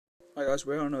Hi guys,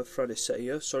 we're on a Friday set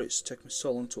here. Sorry it's taken me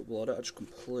so long to upload it. I just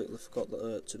completely forgot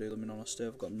that, to do them, in honesty.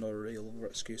 I've got no real other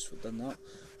excuse for doing that.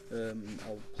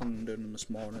 I was planning on doing them this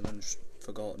morning and just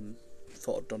forgot and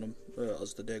thought I'd done them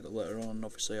as the day got later on.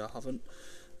 Obviously I haven't.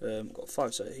 Got a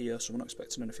 5 set here, so we're not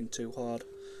expecting anything too hard.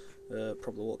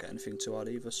 Probably won't get anything too hard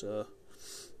either, so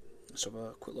let's have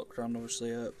a quick look around.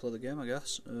 Obviously play the game, I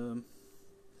guess.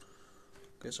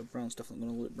 Okay, so brown's definitely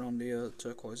going to look brown here,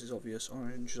 turquoise is obvious,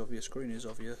 orange is obvious, green is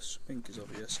obvious, pink is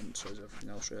obvious, and so is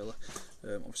everything else really.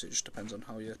 Obviously it just depends on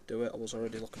how you do it. I was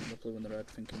already looking at the blue and the red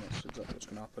thinking that's exactly what's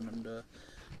going to happen, and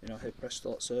you know, hey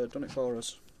presto, that's done it for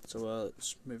us. So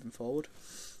it's moving forward.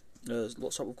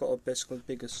 Looks like we've got basically the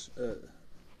biggest a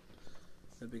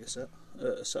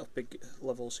set of big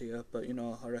levels here, but you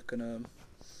know, I reckon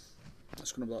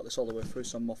it's going to be like this all the way through,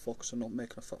 so I'm more focused on not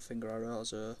making a fat finger error,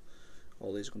 as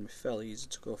all these are going to be fairly easy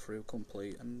to go through,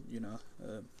 complete, and you know,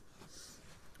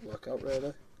 work out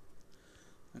really.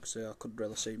 Like I say, I could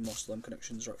really see most of them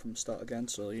connections right from the start again,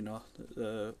 so you know,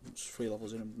 3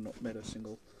 levels in, I've not made a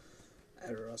single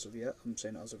error as of yet. I'm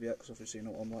saying as of yet because obviously you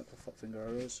know what I'm like for fat finger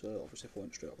errors, so obviously if I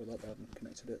went straight up with that, I hadn't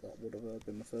connected it, that would have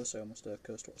been my first, so I almost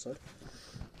cursed what I said.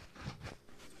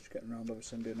 Just getting around,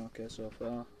 obviously I'm doing okay so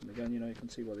far, and again, you know, you can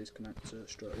see where these connect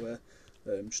straight away.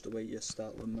 Just the way you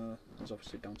start them is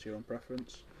obviously down to your own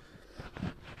preference.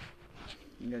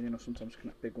 Again, you know, sometimes you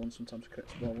connect big ones, sometimes you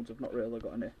connect small ones. I've not really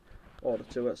got any order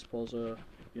to it. I suppose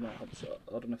you know, it helps.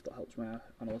 I don't know if that helps my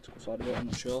analytical side of it, I'm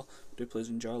not sure. Do please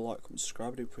enjoy, like, comment,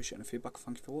 subscribe. I do appreciate any feedback.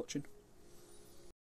 Thank you for watching.